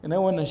And I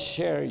want to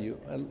share you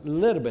a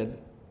little bit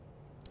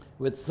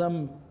with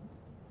some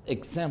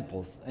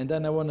examples. And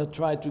then I want to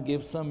try to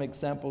give some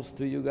examples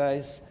to you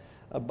guys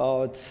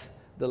about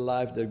the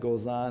life that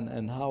goes on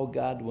and how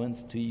God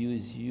wants to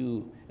use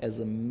you as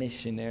a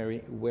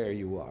missionary where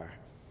you are.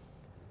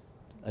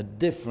 A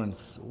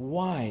difference,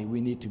 why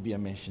we need to be a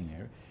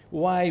missionary,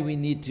 why we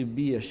need to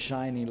be a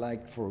shining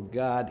light for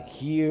God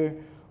here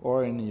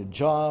or in your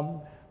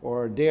job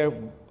or there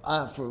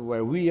for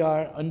where we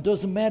are. And it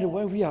doesn't matter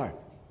where we are.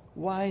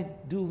 Why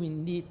do we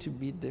need to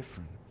be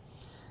different?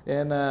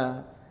 And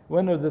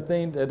one of the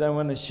things that I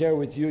want to share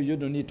with you, you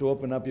don't need to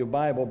open up your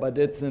Bible, but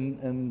it's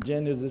in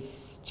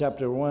Genesis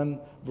chapter 1,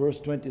 verse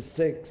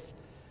 26,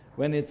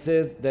 when it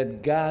says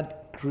that God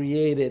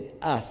created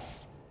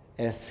us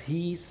as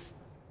His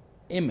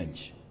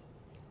image.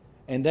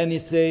 And then He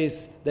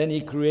says, then He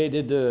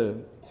created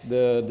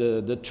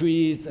the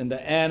trees and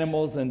the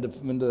animals and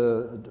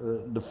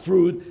the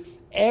fruit,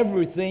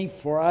 everything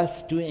for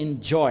us to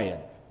enjoy it.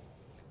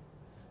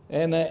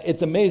 And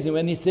it's amazing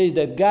when He says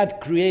that God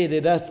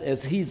created us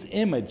as His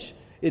image.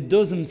 It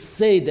doesn't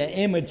say the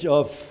image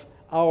of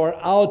our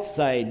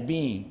outside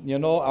being,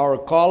 our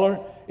color.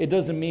 It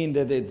doesn't mean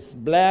that it's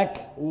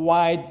black,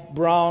 white,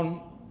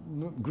 brown,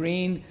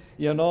 green,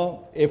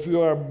 if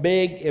you are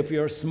big, if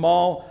you're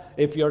small,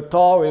 if you're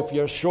tall, if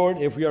you're short,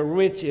 if you're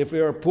rich, if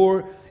you're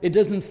poor. It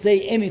doesn't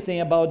say anything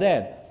about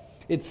that.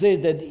 It says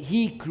that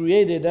He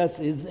created us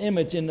His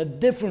image in a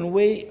different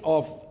way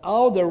of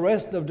all the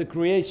rest of the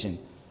creation.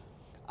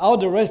 All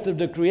the rest of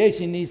the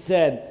creation, He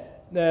said,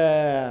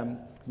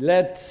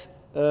 let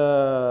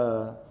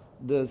the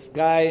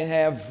sky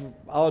have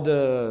all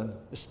the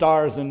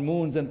stars and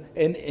moons, and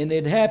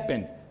it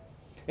happened.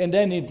 And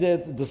then He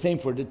did the same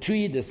for the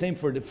tree, the same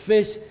for the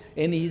fish,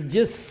 and He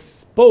just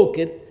spoke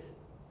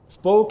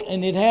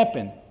and it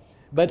happened.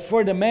 But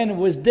for the man, it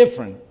was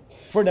different.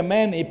 For the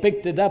man, he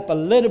picked it up a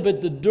little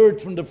bit, the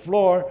dirt from the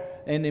floor,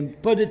 and he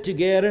put it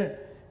together,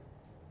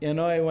 and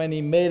when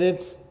he made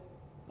it,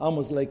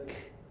 almost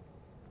like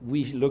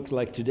we look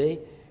like today,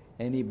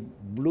 and He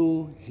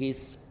blew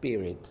His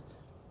Spirit.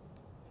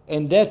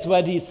 And that's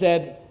what He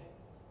said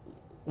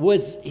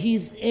was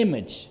His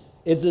image.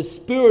 It's a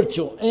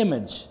spiritual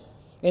image.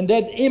 And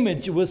that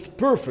image was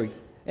perfect.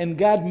 And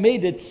God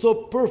made it so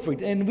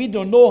perfect. And we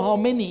don't know how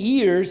many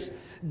years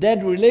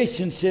that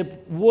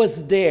relationship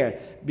was there.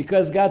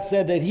 Because God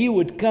said that He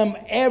would come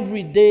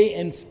every day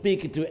and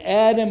speak to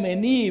Adam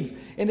and Eve.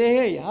 And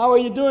hey, how are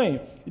you doing?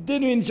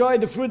 Did you enjoy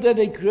the fruit that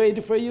I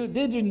created for you?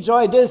 Did you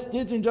enjoy this?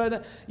 Did you enjoy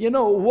that? It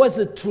was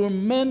a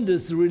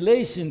tremendous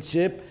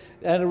relationship,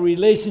 and a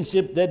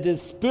relationship that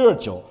is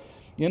spiritual.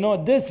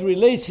 This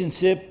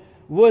relationship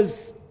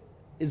was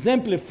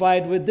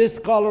exemplified with this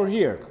color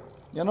here,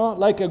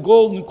 like a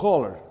golden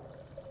color.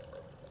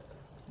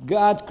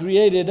 God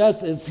created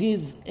us as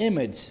His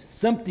image,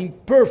 something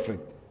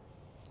perfect.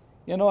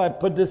 I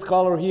put this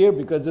color here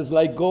because it's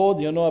like gold,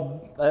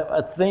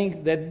 a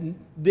thing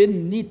that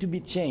didn't need to be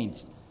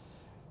changed.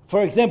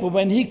 For example,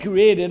 when He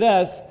created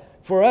us,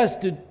 for us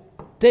to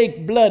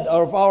take blood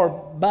out of our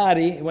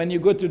body, when you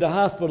go to the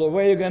hospital,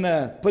 where are you going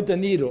to put the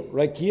needle?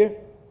 Right here?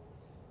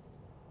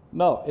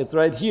 No, it's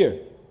right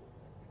here.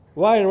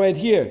 Why right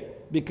here?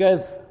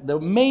 Because the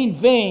main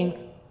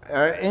veins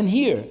are in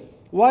here.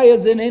 Why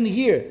is it in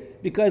here?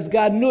 Because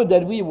God knew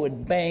that we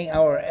would bang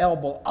our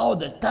elbow all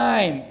the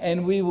time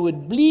and we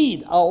would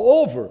bleed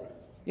all over.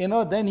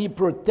 Then He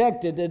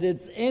protected that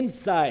it's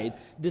inside.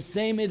 The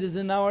same it is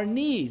in our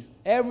knees.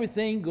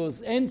 Everything goes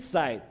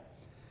inside.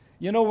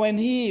 When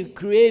He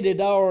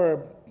created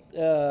our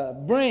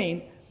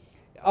brain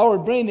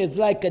is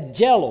like a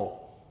jello.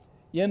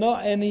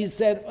 And He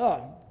said,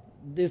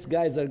 these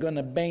guys are going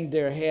to bang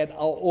their head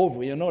all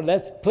over.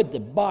 Let's put the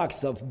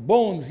box of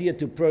bones here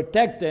to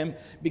protect them,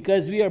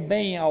 because we are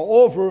banging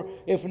all over.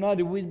 If not,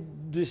 it will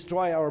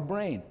destroy our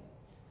brain.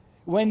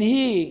 When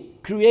He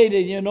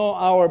created,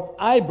 our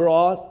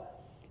eyebrows,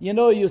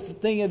 you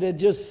think that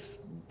just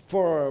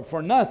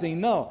for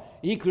nothing. No,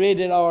 He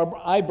created our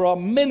eyebrow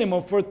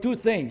minimum for two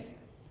things.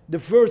 The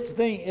first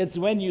thing is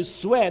when you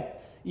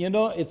sweat,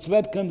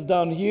 sweat comes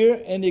down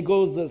here and it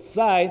goes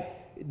aside,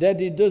 that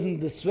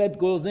the sweat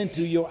goes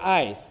into your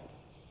eyes.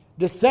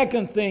 The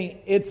second thing,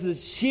 it's a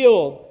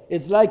shield.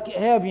 It's like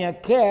having a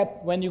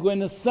cap when you go in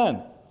the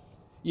sun.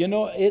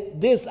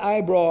 This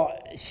eyebrow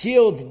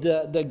shields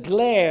the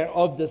glare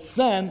of the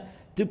sun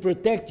to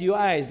protect your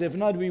eyes. If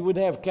not, we would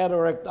have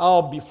cataract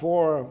all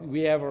before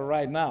we have it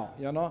right now,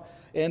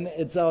 and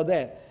it's all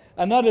that.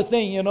 Another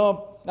thing,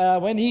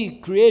 when He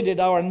created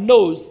our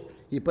nose,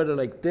 He put it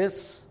like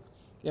this,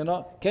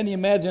 Can you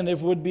imagine if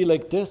it would be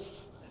like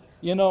this?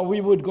 We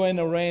would go in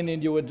the rain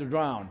and you would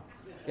drown,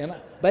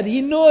 But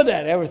He knew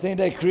that, everything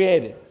that He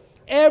created.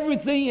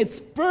 Everything, it's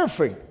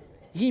perfect.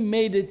 He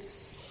made it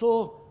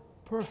so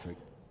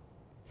perfect,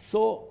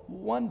 so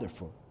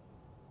wonderful.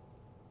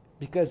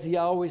 Because He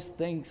always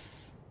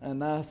thinks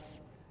on us,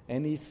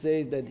 and He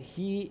says that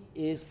He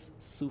is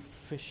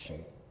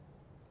sufficient.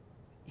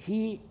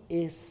 He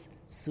is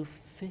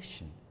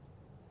sufficient.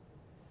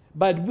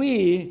 But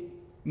we,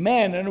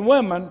 men and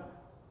women,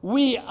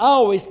 we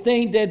always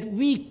think that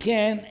we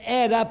can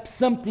add up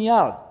something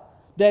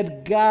out,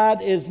 that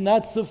God is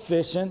not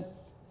sufficient,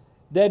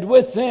 that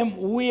with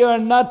Him we are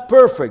not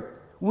perfect.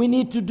 We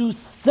need to do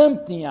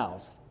something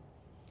else.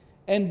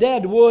 And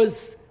that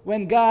was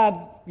when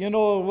God,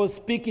 was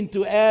speaking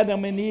to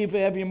Adam and Eve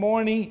every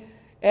morning.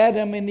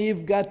 Adam and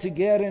Eve got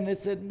together and they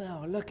said,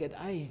 no, look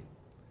I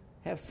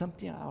have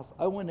something else.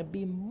 I want to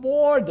be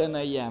more than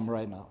I am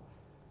right now.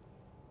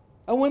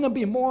 I want to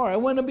be more. I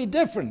want to be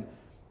different.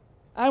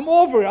 I'm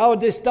over all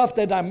this stuff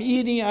that I'm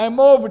eating. I'm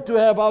over to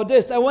have all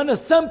this. I want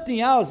something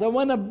else. I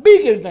want a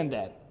bigger than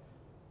that.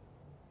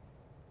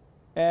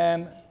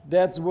 And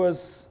that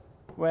was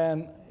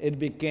when it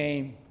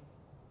became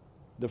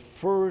the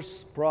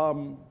first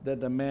problem that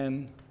the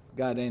man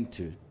got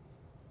into.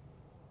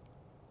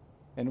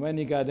 And when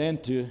he got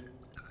into,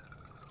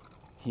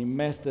 he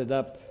messed it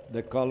up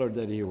the color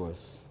that he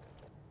was.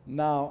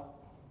 Now,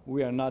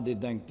 we are not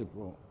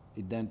identical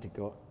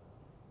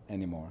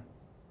anymore.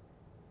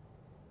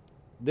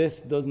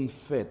 This doesn't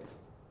fit.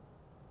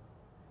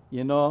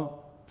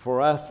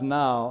 For us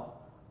now,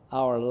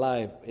 our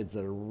life is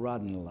a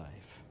rotten life.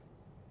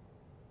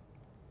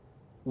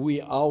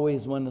 We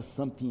always want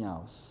something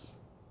else.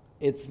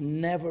 It's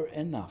never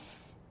enough.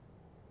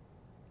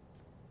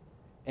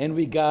 And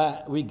we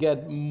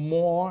get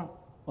more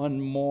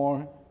and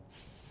more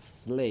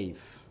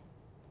slave.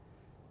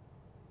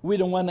 We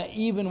don't want to,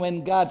 even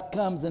when God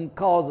comes and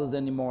calls us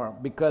anymore,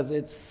 because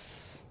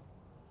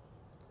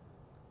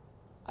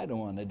I don't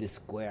want this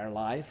square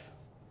life.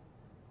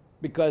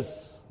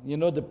 Because,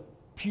 the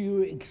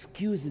pure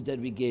excuses that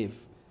we gave.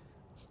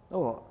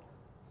 Oh,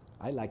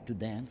 I like to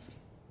dance.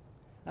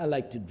 I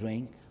like to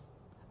drink.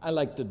 I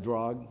like the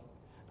drug.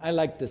 I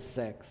like the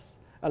sex.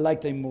 I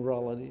like the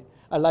immorality.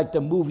 I like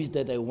the movies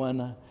that I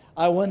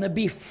want to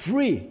be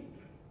free.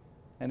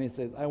 And he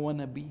says, I want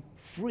to be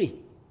free.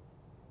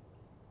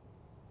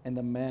 And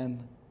the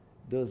man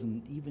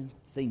doesn't even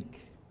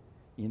think,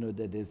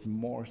 that it's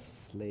more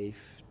slave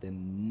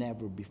than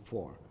never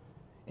before.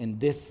 In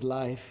this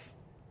life,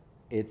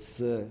 it's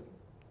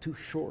too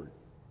short.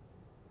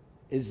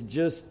 It's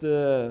just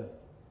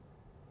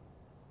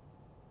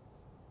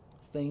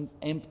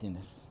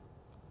emptiness.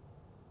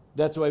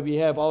 That's why we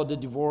have all the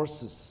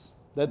divorces.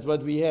 That's why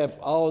we have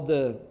all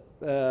the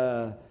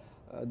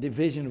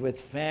division with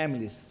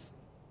families.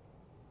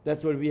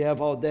 That's why we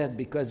have all that,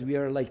 because we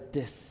are like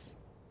this.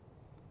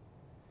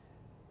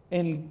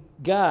 And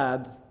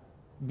God,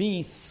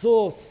 being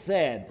so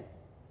sad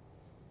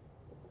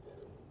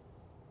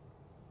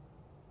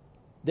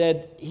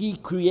that He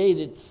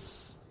created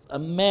a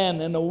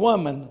man and a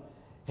woman,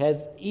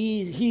 has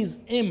His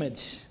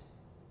image,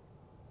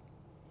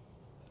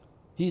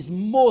 His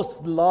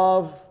most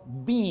loved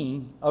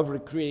being of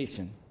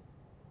recreation.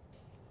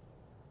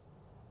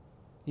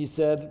 He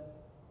said,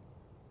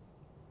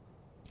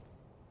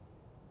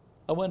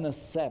 I want to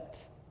accept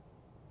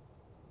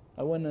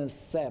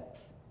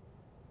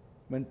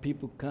when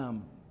people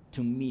come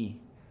to me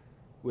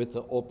with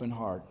an open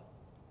heart.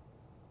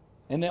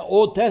 In the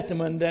Old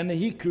Testament, then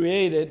He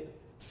created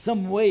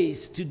some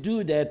ways to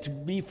do that, to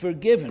be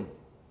forgiven.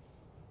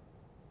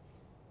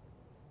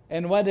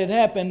 And what had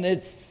happened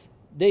is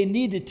they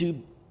needed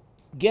to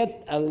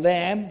get a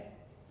lamb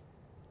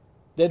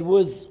that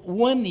was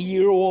 1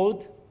 year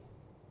old,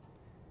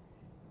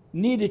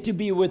 needed to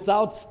be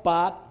without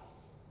spot.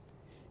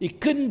 It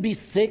couldn't be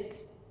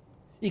sick.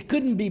 It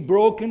couldn't be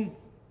broken.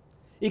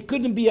 It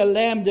couldn't be a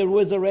lamb that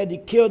was already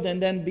killed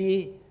and then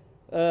be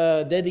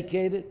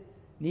dedicated.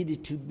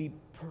 Needed to be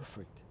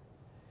perfect.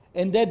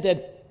 And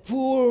that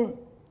poor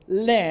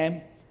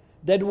lamb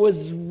that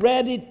was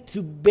ready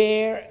to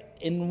bear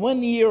in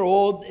 1 year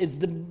old is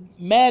the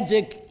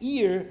magic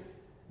year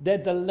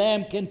that the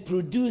lamb can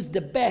produce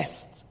the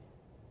best,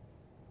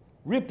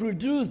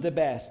 reproduce the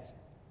best.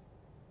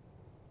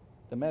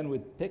 The man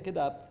would pick it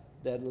up,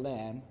 that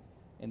lamb,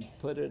 and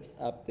put it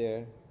up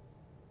there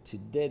to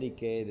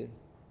dedicate it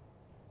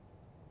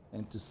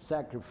and to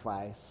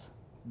sacrifice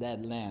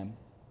that lamb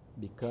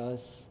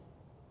because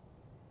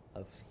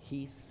of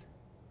his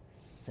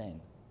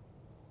sin.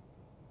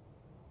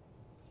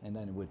 And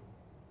then he would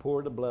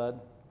pour the blood,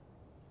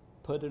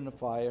 put it in the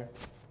fire,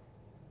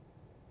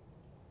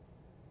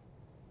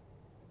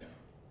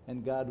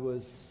 and God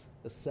was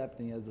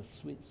accepting as a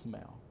sweet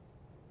smell.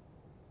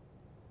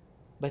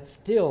 But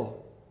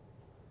still,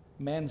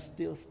 man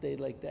still stayed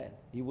like that.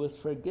 He was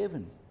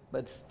forgiven,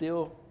 but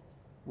still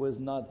was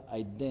not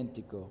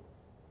identical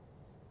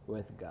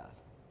with God.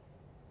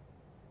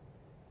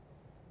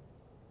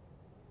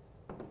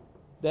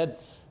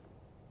 That's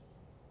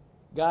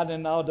God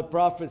in all the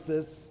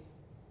prophecies.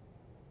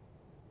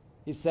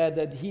 He said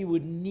that He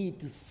would need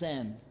to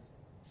send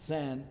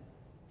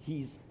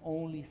His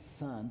only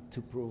Son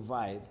to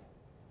provide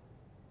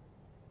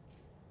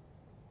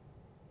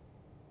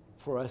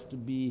for us to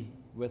be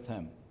with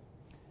Him.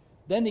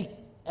 Then He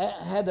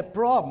had a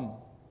problem.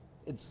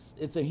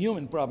 It's a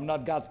human problem,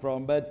 not God's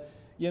problem. But,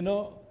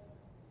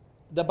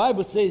 the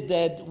Bible says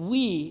that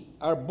we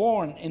are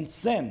born in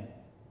sin.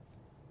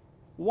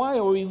 Why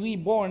are we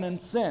born in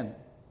sin?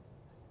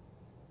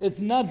 It's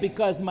not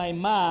because my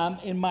mom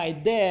and my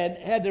dad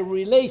had a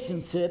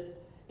relationship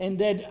and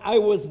that I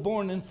was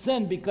born in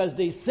sin because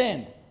they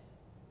sinned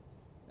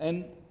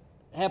and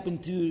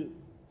happened to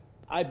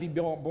I be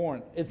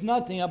born. It's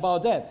nothing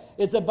about that.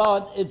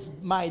 It's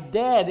my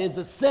dad is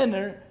a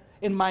sinner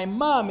and my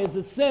mom is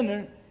a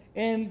sinner,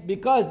 and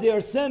because they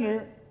are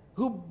sinner,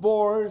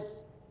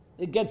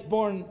 it gets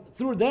born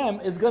through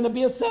them is going to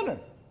be a sinner.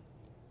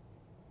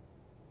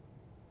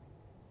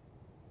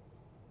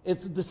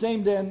 It's the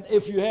same then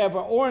if you have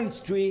an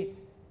orange tree,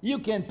 you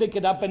can pick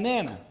it up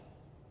banana.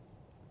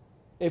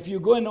 If you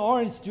go in an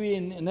orange tree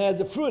and it has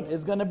a fruit,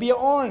 it's going to be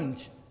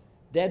orange.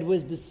 That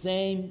was the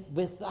same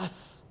with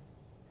us.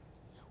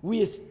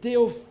 We are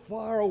still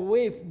far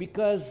away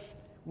because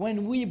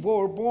when we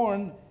were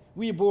born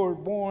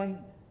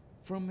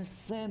from a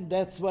sin.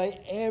 That's why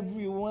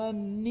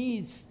everyone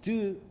needs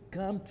to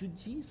come to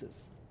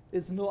Jesus.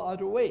 It's no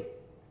other way.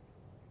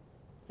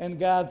 And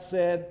God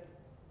said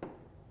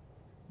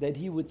that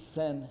He would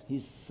send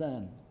His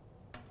Son,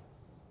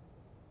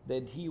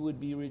 that He would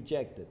be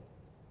rejected,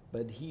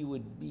 but He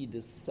would be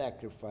the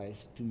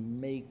sacrifice to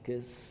make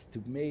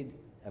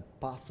a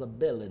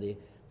possibility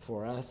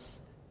for us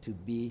to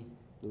be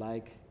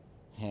like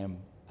Him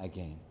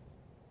again.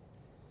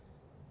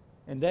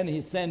 And then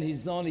He sent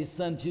His only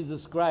Son,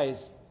 Jesus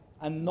Christ,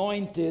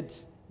 anointed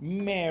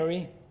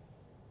Mary.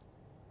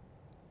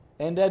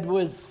 And that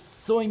was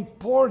so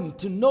important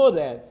to know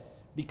that,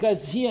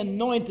 because He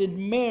anointed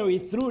Mary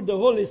through the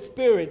Holy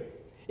Spirit.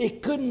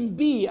 It couldn't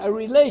be a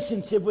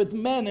relationship with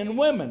men and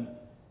women,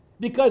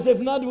 because if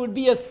not, it would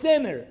be a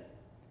sinner.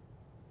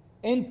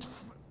 And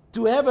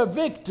to have a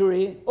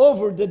victory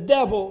over the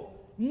devil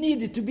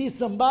needed to be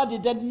somebody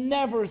that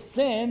never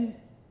sinned.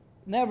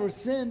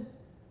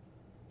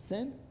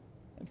 Sin?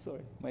 I'm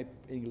sorry, my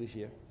English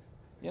here.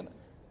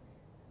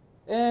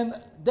 And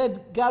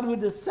that God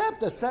would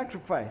accept a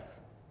sacrifice.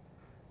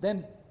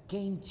 Then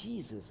came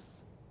Jesus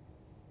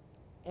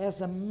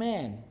as a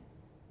man,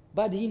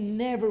 but He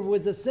never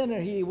was a sinner.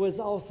 He was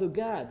also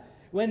God.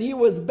 When He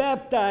was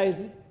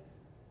baptized,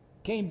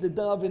 came the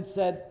dove and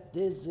said,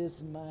 "This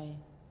is my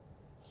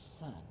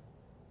Son."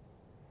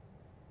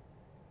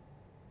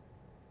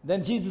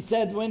 Then Jesus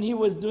said, when He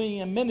was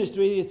doing a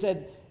ministry, He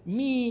said,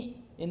 "Me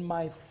and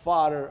my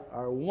Father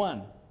are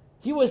one."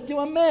 He was still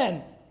a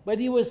man, but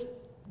He was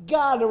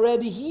God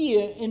already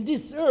here in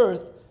this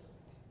earth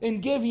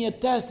and giving a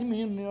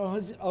testimony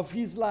of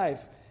His life.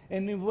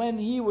 And when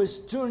He was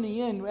turning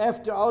in,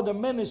 after all the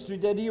ministry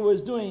that He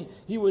was doing,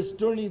 He was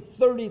turning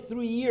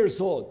 33 years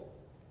old.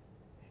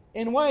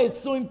 And why it's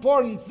so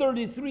important,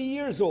 33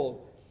 years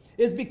old,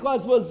 is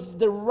because it was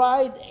the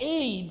right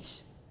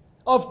age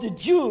of the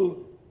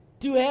Jew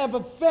to have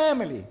a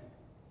family.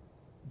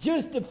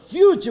 Just the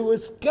future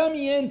was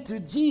coming into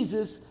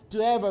Jesus to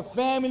have a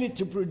family,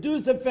 to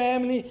produce a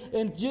family,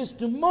 and just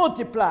to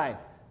multiply.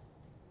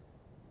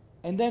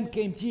 And then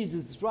came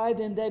Jesus right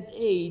in that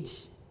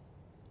age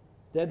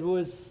that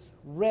was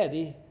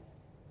ready.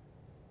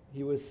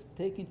 He was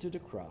taken to the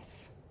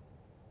cross.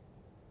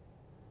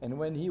 And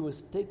when He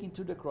was taken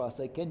to the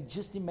cross, I can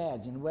just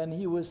imagine when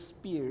He was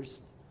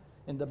pierced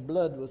and the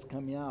blood was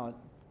coming out,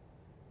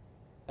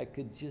 I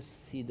could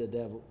just see the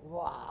devil.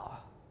 Wow,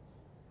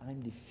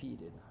 I'm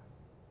defeated.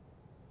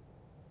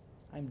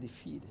 I'm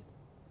defeated.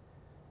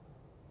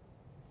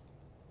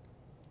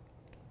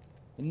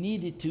 It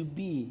needed to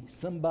be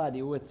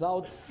somebody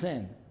without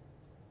sin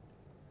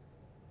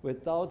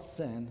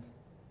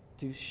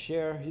to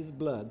share His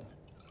blood,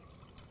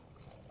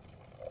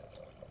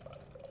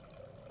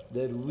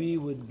 that we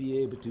would be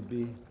able to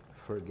be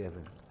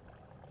forgiven.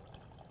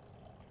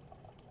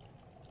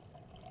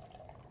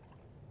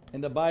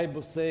 And the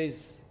Bible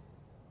says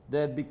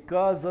that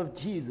because of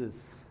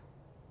Jesus,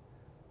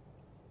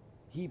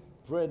 He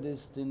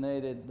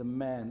predestinated the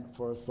man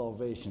for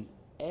salvation.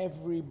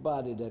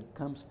 Everybody that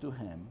comes to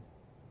Him,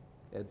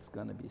 it's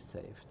going to be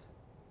saved.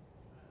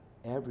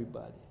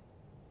 Everybody.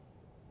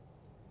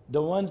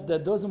 The ones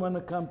that doesn't want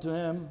to come to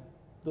Him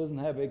doesn't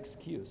have an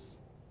excuse,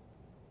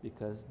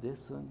 because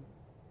this one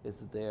is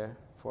there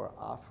for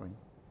offering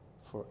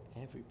for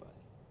everybody.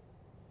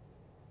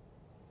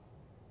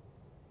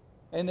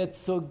 And it's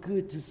so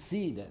good to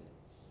see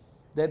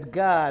that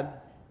God,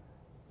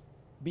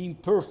 being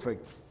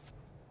perfect,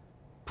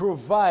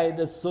 provide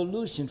a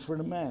solution for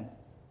the man.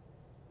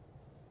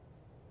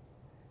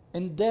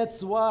 And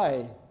that's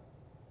why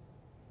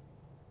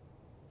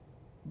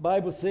the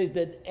Bible says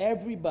that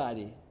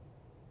everybody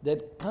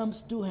that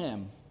comes to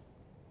Him,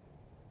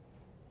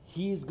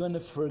 He is going to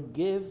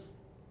forgive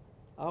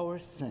our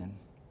sin.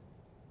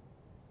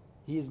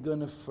 He is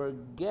going to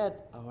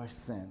forget our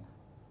sin.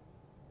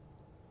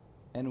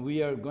 And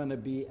we are going to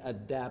be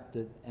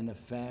adopted in a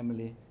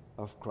family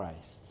of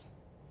Christ.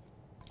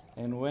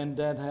 And when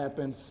that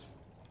happens,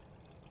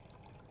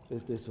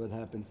 is this what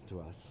happens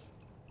to us?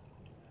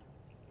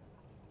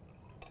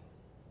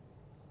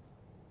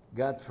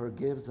 God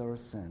forgives our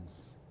sins,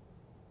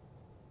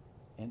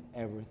 and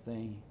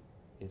everything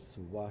is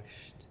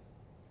washed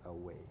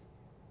away.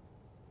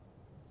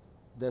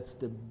 That's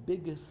the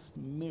biggest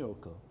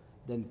miracle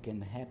than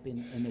can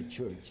happen in a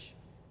church.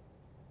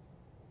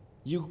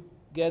 You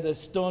get a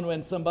stone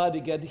when somebody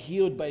get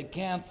healed by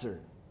cancer.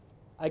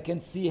 I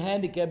can see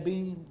handicapped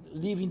being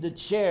leaving the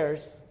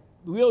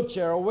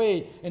wheelchair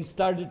away and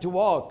started to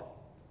walk.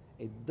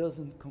 It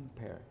doesn't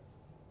compare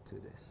to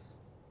this.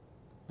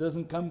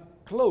 Doesn't come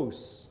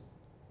close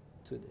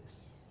to this.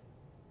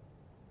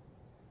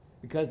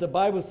 Because the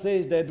Bible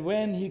says that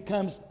when He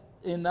comes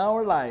in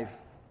our life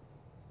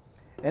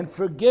and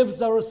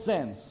forgives our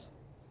sins,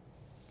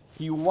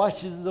 He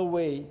washes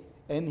away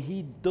and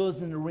He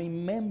doesn't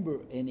remember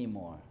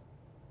anymore.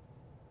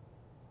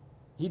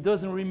 He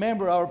doesn't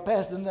remember our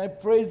past, and I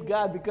praise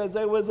God because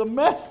I was a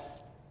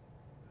mess.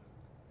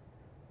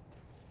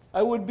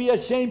 I would be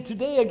ashamed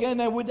today again.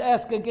 I would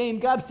ask again,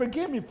 God,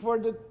 forgive me for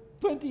the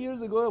 20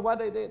 years ago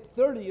what I did,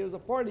 30 years or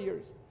 40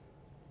 years.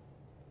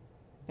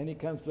 And He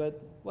comes to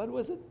it, what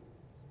was it?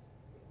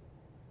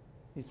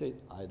 He said,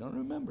 I don't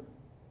remember.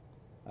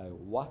 I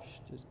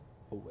washed it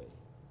away.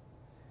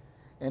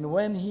 And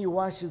when He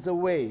washes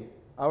away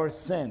our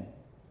sin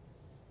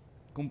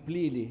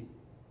completely,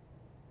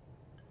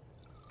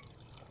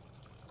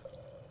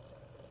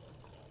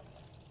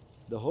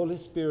 the Holy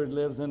Spirit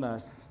lives in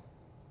us,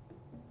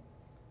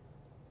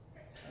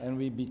 and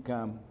we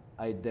become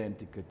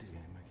identical to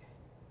Him again.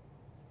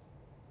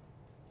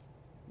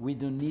 We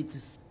don't need to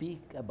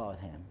speak about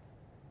Him.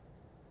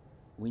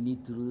 We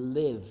need to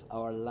live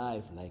our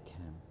life like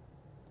Him.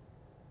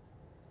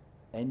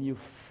 And your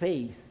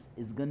face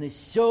is going to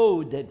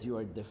show that you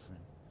are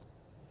different.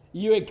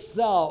 You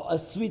exhale a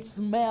sweet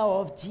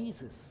smell of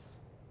Jesus.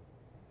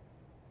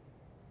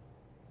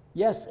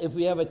 Yes, if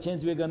we have a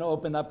chance, we're going to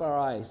open up our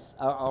eyes,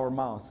 our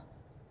mouth.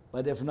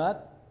 But if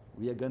not,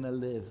 we are going to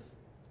live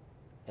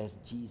as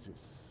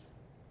Jesus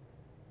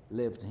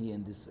lived here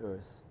in this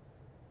earth.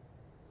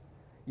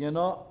 You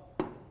know,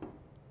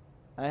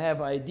 I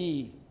have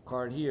ID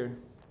card here.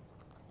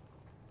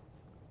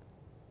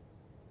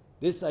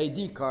 This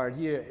ID card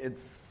here,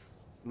 it's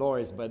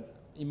Lori's, but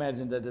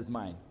imagine that it's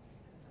mine.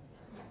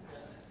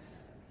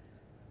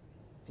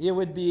 Here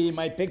would be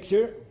my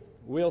picture,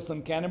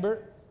 Wilson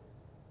Kannenberg.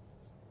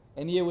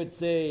 And here would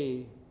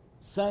say,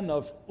 son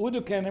of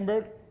Udo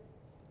Kannenberg.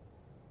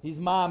 His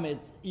mom is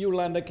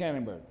Yolanda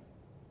Kannenberg.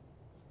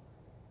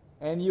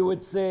 And you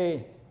would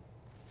say,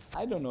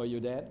 I don't know you,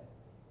 Dad.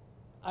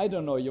 I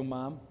don't know your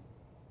mom.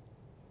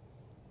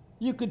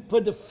 You could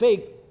put a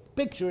fake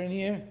picture in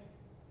here.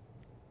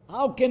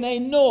 How can I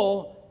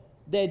know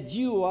that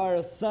you are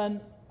a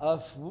son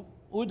of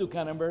Udo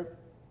Kannenberg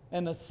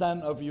and a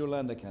son of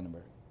Yolanda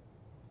Kannenberg?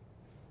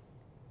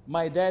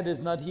 My dad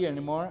is not here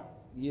anymore.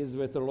 He is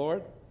with the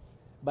Lord.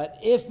 But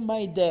if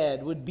my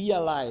dad would be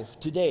alive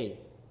today,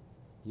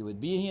 he would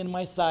be here in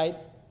my side,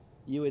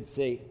 you would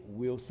say,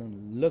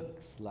 Wilson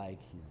looks like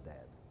his dad.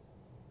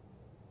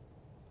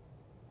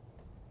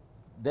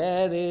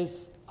 That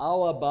is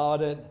all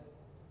about it.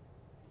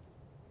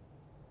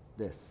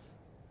 This.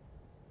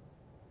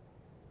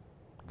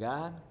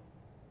 God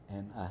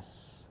and us.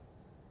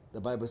 The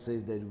Bible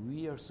says that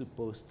we are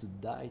supposed to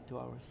die to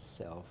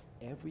ourselves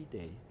every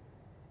day.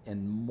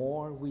 And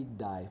more we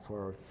die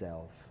for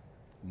ourselves,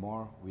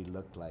 more we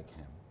look like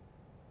Him.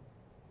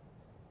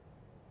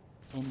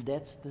 And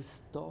that's the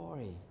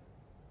story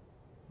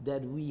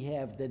that we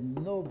have, that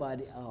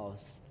nobody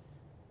else,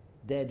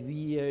 that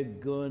we are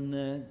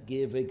gonna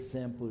give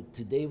example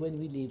today when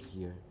we live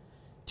here.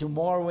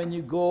 Tomorrow when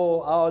you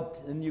go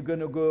out and you're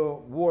gonna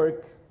go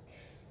work,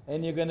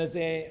 and you're gonna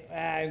say,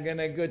 I'm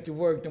gonna go to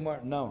work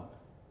tomorrow. No,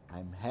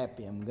 I'm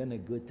happy. I'm gonna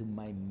go to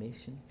my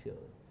mission field.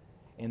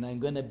 And I'm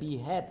gonna be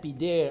happy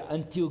there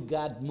until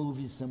God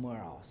moves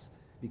somewhere else.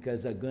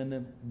 Because I'm going to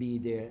be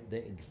there, the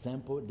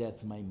example,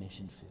 that's my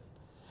mission field.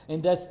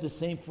 And that's the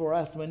same for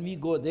us. When we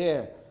go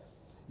there,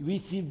 we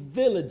see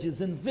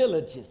villages and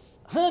villages,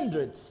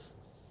 hundreds.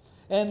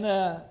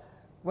 And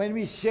when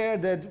we share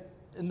that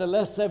in the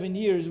last 7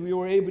 years, we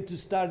were able to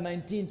start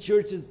 19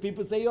 churches,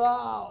 people say,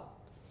 wow.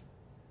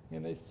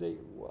 And I say,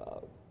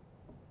 wow.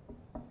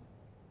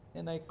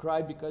 And I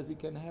cry because we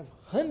can have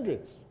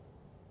hundreds.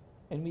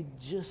 And we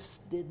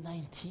just did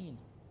 19.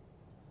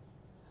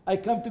 I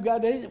come to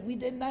God, hey, we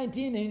did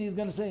 19, and He's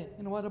going to say,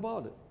 and what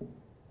about it?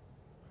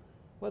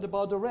 What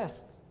about the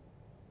rest?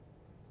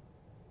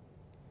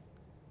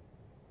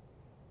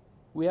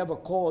 We have a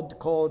code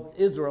called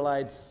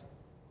Israelites.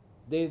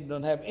 They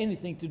don't have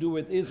anything to do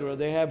with Israel.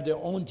 They have their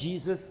own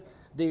Jesus.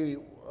 They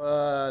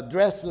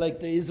dress like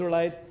the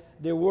Israelites.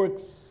 They work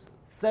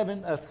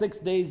 6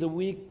 days a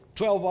week,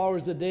 12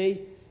 hours a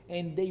day,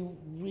 and they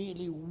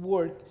really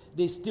work.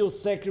 They still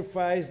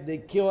sacrifice. They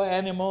kill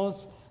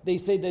animals. They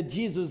say that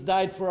Jesus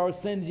died for our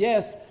sins,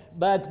 yes,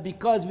 but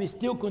because we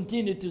still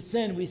continue to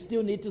sin, we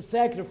still need to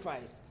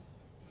sacrifice.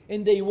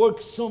 And they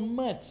work so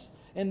much.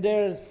 And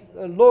there's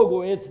a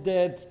logo, it's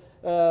that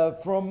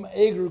from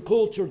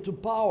agriculture to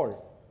power.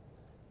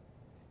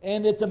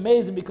 And it's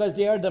amazing because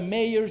they are the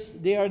mayors,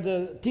 they are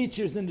the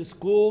teachers in the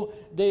school,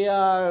 they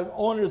are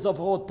owners of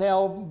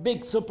hotel,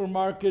 big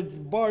supermarkets,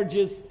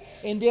 barges,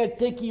 and they are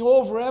taking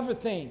over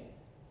everything.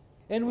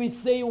 And we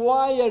say,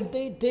 why are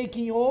they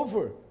taking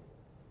over?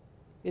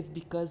 It's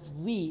because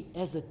we,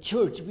 as a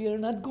church, we are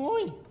not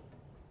going.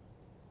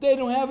 They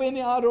don't have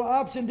any other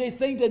option. They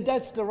think that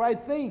that's the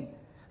right thing,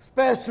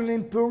 especially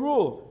in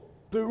Peru.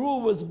 Peru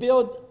was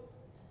built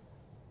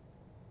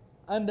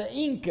on the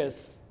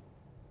Incas.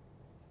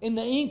 And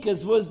the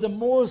Incas was the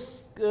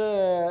most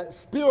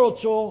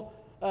spiritual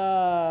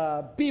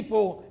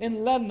people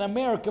in Latin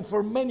America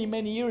for many,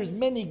 many years,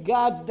 many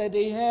gods that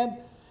they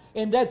had.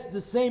 And that's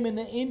the same in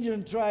the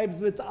Indian tribes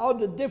with all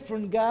the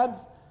different gods.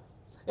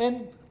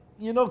 And,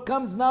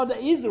 comes now the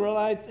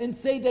Israelites and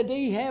say that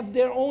they have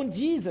their own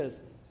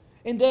Jesus.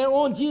 And their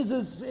own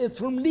Jesus is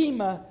from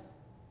Lima.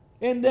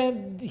 And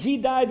then he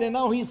died, and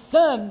now his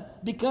son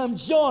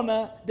becomes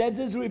Jonah, that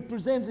is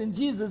representing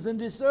Jesus in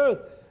this earth.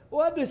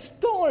 What a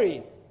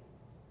story!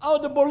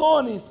 Out the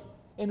balonies.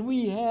 And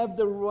we have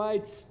the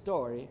right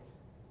story,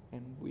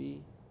 and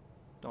we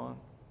don't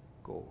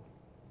go.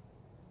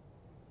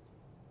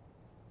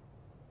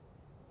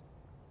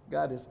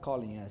 God is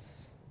calling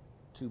us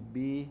to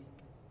be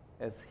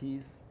as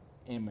his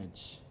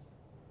image,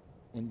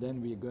 and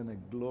then we're going to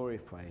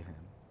glorify him.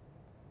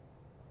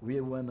 We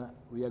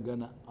are going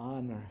to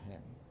honor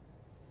him.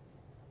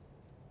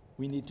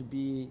 We need to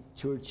be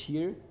church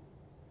here,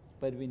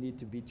 but we need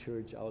to be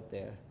church out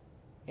there.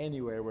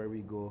 Anywhere where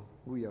we go,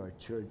 we are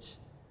church,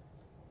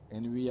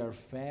 and we are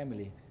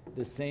family.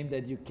 The same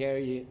that you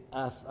carry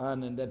us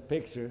on in that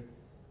picture,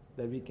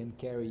 that we can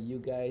carry you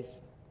guys,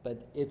 but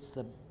it's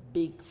the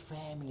big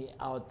family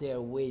out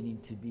there waiting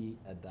to be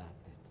adopted.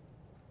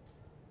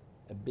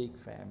 A big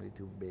family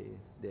to be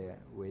there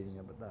waiting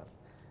to be adopted.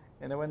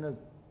 And I want to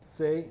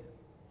say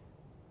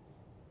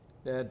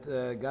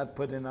that God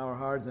put in our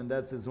hearts, and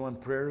that's his one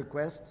prayer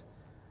request,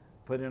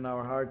 put in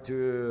our heart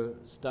to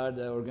start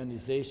an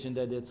organization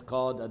that it's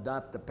called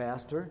Adopt a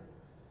Pastor.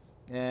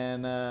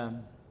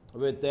 And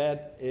with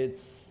that,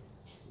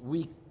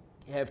 we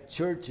have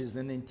churches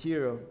in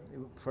interior.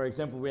 For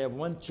example, we have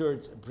one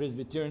church, a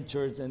Presbyterian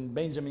church in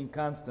Benjamin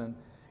Constant.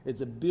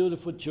 It's a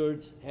beautiful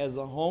church, has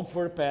a home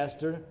for a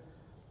pastor,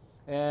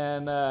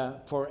 and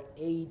for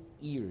 8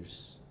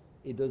 years,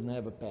 it doesn't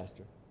have a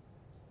pastor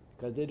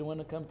because they don't want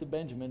to come to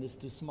Benjamin. It's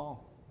too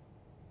small.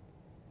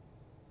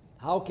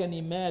 How can you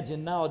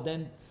imagine now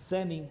then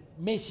sending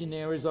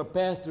missionaries or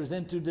pastors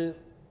into the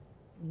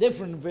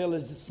different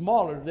villages,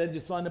 smaller, that you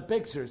saw in the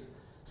pictures?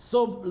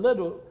 So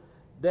little.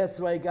 That's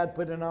why God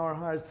put in our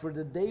hearts for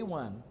the day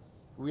one.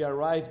 We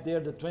arrived there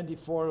the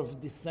 24th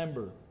of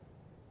December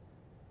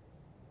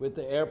with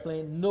the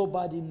airplane.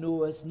 Nobody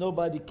knew us.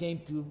 Nobody came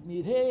to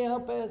meet. Hey, how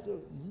pastor?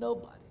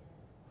 Nobody.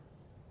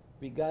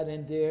 We got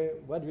in there.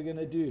 What are we going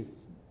to do?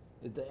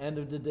 At the end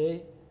of the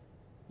day,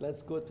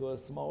 let's go to a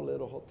small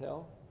little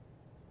hotel.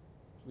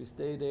 We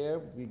stayed there.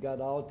 We got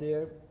out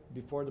there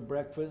before the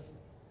breakfast.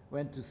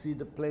 Went to see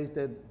the place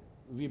that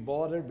we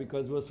bought it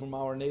because it was from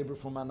our neighbor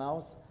from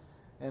Manaus.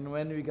 And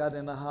when we got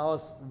in the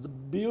house, it's a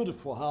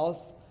beautiful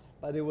house,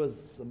 but it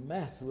was a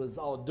mess. It was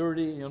all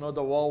dirty.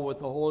 The wall with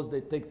the holes,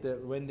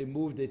 when they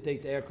move, they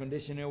take the air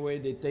conditioning away.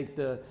 They take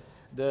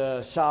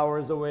the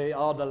showers away,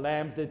 all the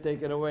lamps, they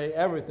take it away,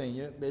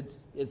 everything.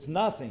 It's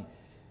nothing.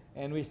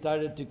 And we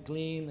started to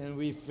clean, and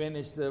we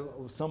finished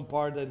some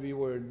part that we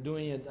were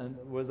doing it, and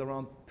it was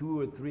around 2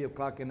 or 3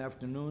 o'clock in the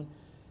afternoon.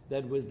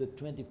 That was the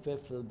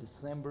 25th of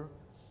December.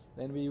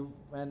 Then we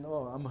went,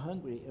 I'm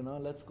hungry,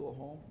 let's go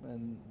home,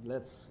 and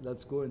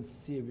let's go and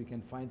see if we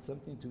can find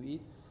something to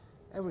eat.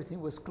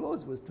 Everything was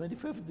closed. It was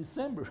 25th of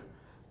December.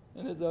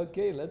 And it's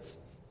okay, let's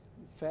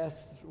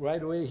fast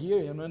right away here,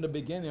 in the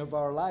beginning of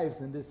our lives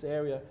in this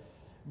area.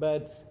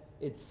 But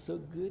it's so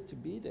good to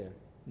be there.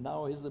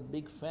 Now it's a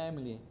big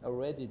family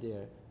already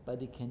there,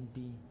 but it can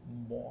be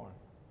more.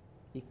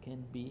 It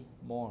can be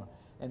more.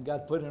 And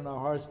God put in our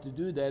hearts to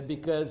do that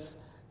because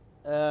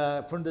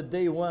from the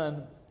day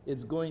one,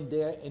 it's going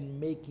there and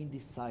making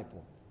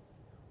disciples.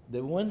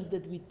 The ones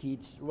that we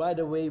teach, right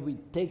away we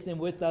take them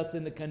with us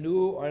in the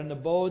canoe or in the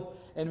boat,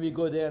 and we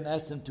go there and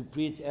ask them to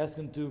preach, ask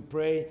them to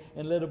pray,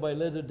 and little by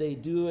little they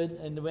do it.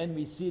 And when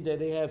we see that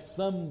they have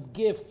some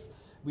gifts,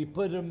 we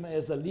put them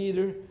as a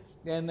leader,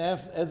 and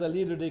as a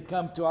leader they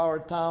come to our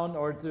town,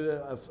 or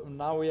to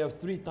now we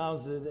have 3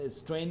 towns that it's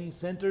training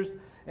centers,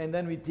 and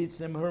then we teach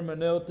them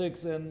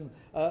hermeneutics and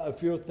a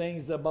few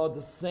things about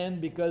the sin,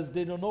 because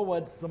they don't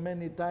know so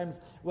many times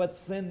what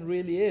sin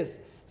really is.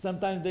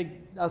 Sometimes they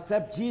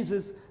accept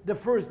Jesus the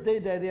first day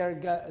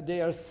that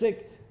they are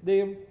sick.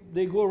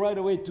 They go right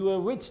away to a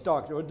witch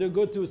doctor, or they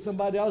go to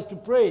somebody else to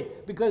pray,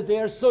 because they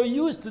are so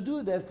used to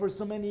do that for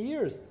so many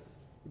years.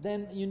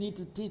 Then you need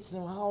to teach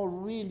them how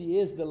really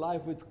is the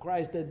life with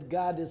Christ, that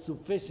God is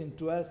sufficient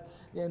to us,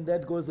 and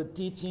that goes a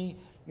teaching.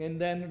 And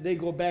then they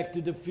go back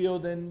to the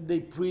field and they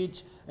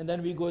preach, and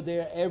then we go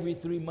there every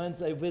 3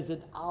 months. I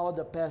visit all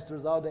the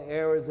pastors, all the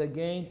areas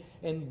again,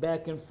 and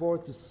back and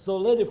forth to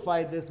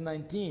solidify this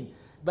 19.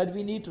 But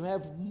we need to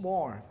have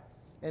more.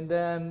 And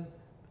then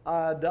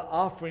the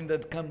offering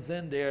that comes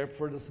in there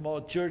for the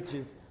small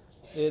churches,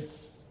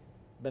 it's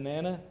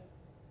banana,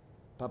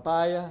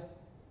 papaya.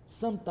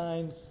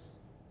 Sometimes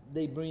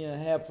they bring a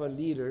half a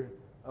liter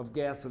of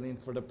gasoline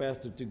for the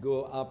pastor to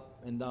go up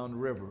and down the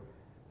river.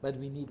 but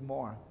we need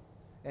more.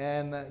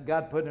 And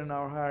God put in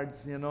our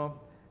hearts,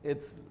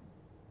 it's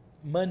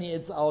money,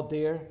 it's out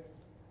there.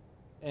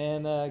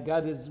 And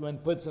God when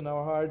puts in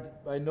our heart,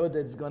 I know that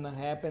it's going to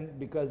happen,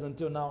 because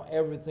until now,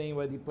 everything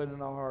what He put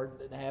in our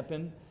heart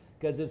happened,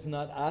 because it's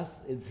not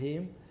us, it's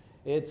Him.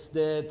 It's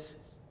that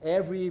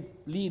every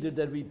leader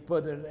that we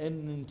put in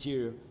the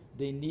interior,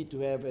 they need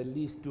to have at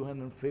least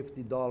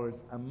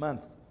 $250 a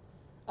month.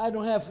 I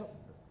don't have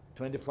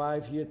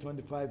 25 here,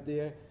 25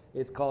 there.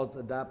 It's called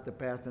Adopt a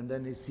Pastor. And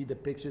then you see the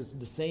pictures,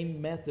 the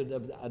same method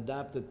of the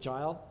adopted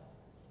child,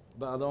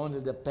 but only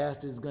the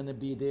pastor is going to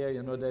be there,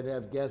 that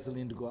have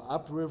gasoline to go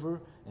upriver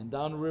and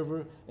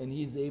downriver, and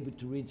he's able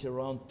to reach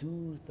around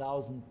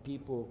 2,000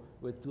 people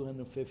with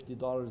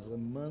 $250 a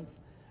month,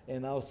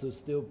 and also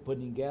still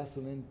putting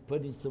gasoline,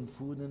 putting some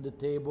food on the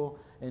table,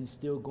 and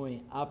still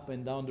going up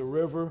and down the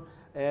river,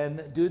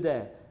 and do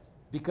that.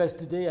 Because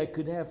today I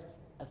could have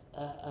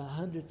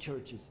 100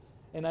 churches.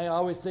 And I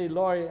always say,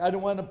 Lord, I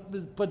don't want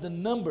to put the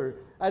number.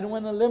 I don't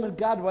want to limit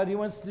God what He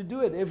wants to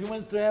do it. If He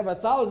wants to have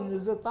 1,000,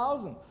 it's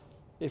 1,000.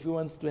 If He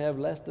wants to have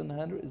less than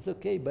 100, it's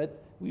okay.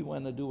 But we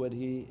want to do what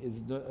He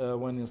is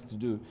wanting us to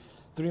do.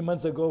 3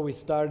 months ago, we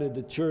started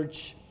the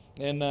church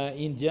in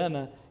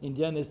Indiana.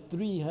 Indiana is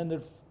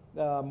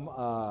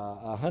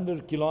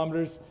 100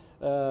 kilometers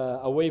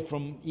away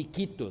from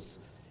Iquitos.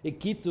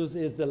 Iquitos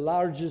is the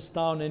largest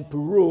town in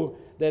Peru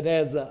that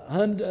has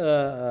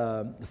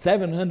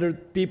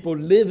 700 people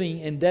living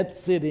in that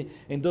city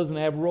and doesn't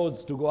have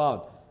roads to go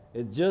out.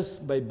 It's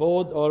just by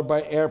boat or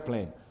by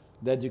airplane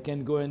that you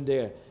can go in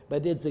there.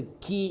 But it's a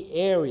key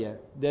area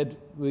that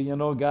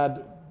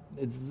God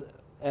is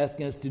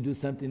asking us to do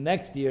something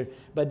next year.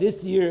 But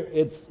this year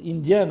it's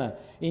Indiana.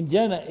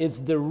 Indiana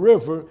is the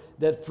river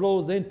that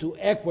flows into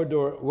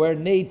Ecuador, where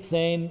Nate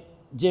Saint,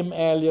 Jim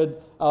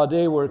Elliot,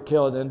 they were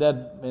killed in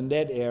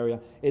that area.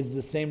 It's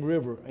the same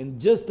river. And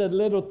just that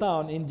little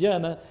town,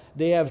 Indiana,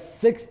 they have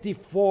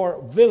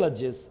 64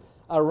 villages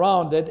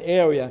around that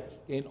area,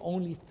 and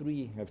only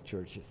 3 have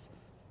churches.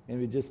 And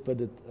we just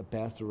put a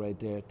pastor right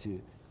there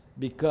too,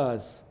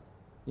 because,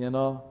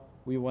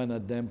 we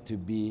wanted them to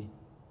be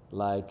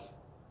like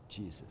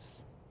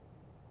Jesus,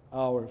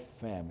 our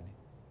family.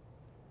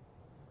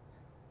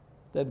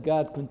 That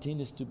God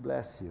continues to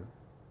bless you.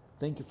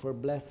 Thank you for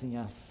blessing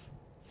us.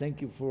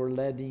 Thank you for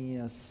letting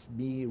us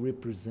be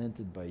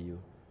represented by you,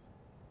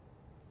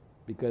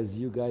 because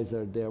you guys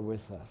are there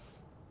with us.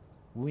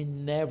 We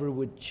never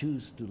would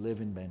choose to live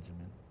in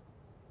Benjamin.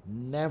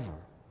 Never.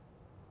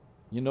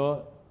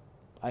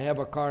 I have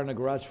a car in the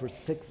garage for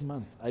 6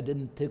 months. I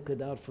didn't take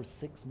it out for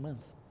 6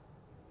 months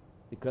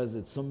because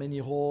it's so many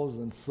holes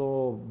and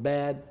so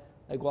bad.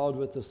 I go out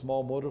with a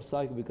small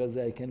motorcycle because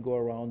I can go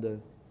around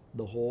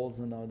the holes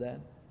and all that.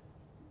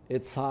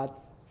 It's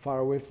hot, far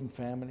away from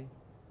family.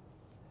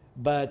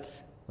 But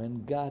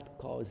when God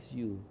calls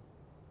you,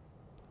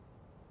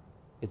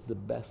 it's the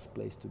best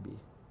place to be.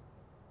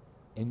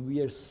 And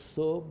we are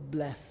so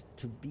blessed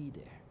to be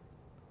there.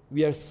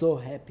 We are so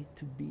happy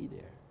to be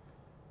there.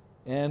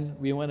 And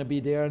we want to be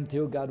there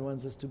until God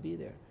wants us to be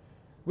there.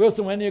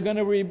 Wilson, when are you going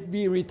to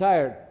be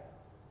retired?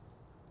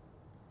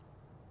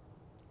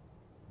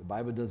 The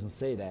Bible doesn't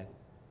say that.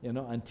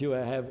 Until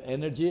I have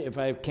energy, if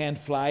I can't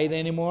fly it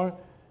anymore,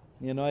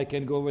 I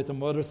can go with a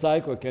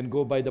motorcycle, I can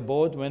go by the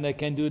boat. When I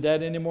can't do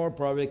that anymore,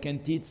 probably I can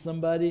teach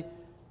somebody.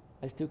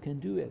 I still can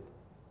do it.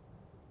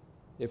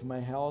 If my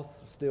health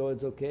still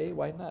is okay,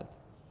 why not?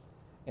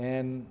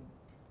 And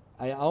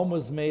I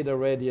almost made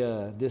already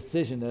a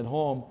decision at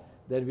home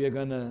that we are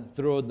going to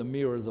throw the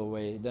mirrors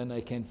away. Then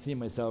I can't see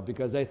myself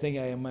because I think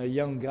I am a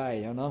young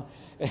guy,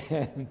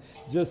 And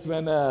just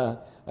when I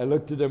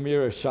look to the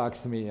mirror, it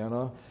shocks me,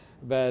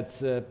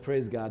 But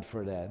praise God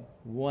for that.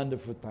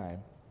 Wonderful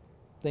time.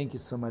 Thank you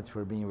so much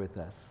for being with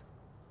us.